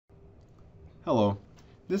Hello.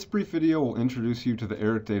 This brief video will introduce you to the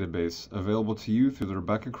ERIC database, available to you through the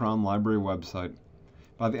Rebecca Crown Library website.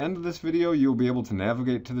 By the end of this video, you'll be able to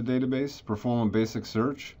navigate to the database, perform a basic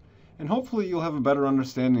search, and hopefully you'll have a better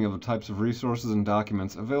understanding of the types of resources and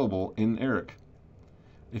documents available in ERIC.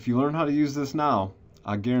 If you learn how to use this now,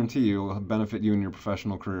 I guarantee you it will benefit you in your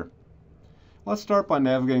professional career. Let's start by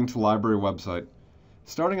navigating to the library website.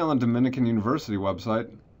 Starting on the Dominican University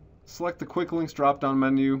website, select the Quick Links drop-down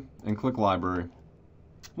menu and click Library.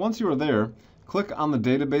 Once you are there, click on the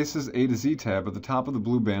Databases A to Z tab at the top of the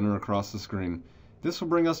blue banner across the screen. This will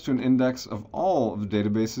bring us to an index of all of the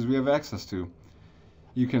databases we have access to.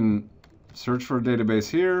 You can search for a database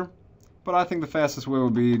here, but I think the fastest way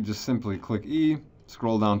would be just simply click E,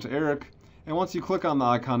 scroll down to ERIC, and once you click on the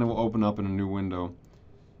icon, it will open up in a new window.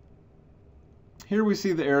 Here we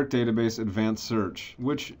see the ERIC Database Advanced Search,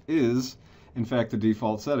 which is, in fact, the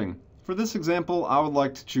default setting. For this example, I would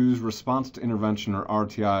like to choose Response to Intervention, or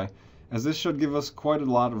RTI, as this should give us quite a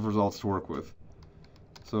lot of results to work with.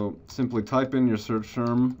 So simply type in your search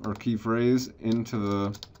term or key phrase into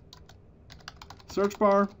the search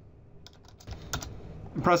bar,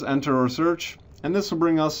 and press Enter or Search, and this will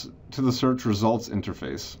bring us to the search results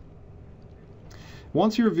interface.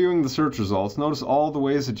 Once you're viewing the search results, notice all the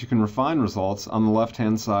ways that you can refine results on the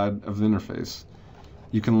left-hand side of the interface.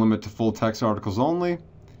 You can limit to full text articles only,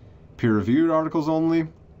 peer-reviewed articles only.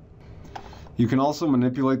 You can also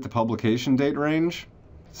manipulate the publication date range.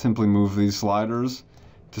 Simply move these sliders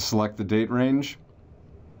to select the date range,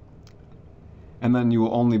 and then you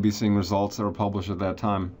will only be seeing results that were published at that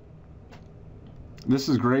time. This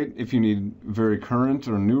is great if you need very current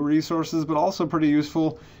or new resources, but also pretty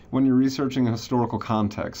useful when you're researching a historical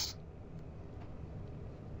context.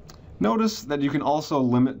 Notice that you can also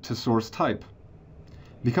limit to source type.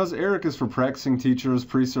 Because ERIC is for practicing teachers,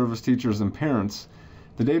 pre-service teachers, and parents,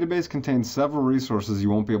 the database contains several resources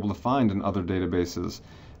you won't be able to find in other databases.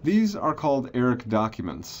 These are called ERIC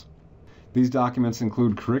documents. These documents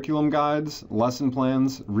include curriculum guides, lesson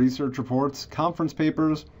plans, research reports, conference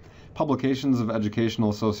papers, publications of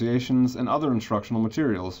educational associations, and other instructional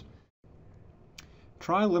materials.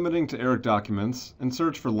 Try limiting to ERIC documents and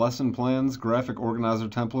search for lesson plans, graphic organizer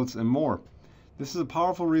templates, and more. This is a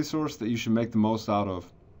powerful resource that you should make the most out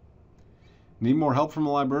of. Need more help from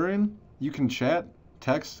a librarian? You can chat,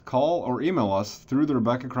 text, call, or email us through the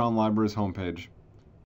Rebecca Crown Library's homepage.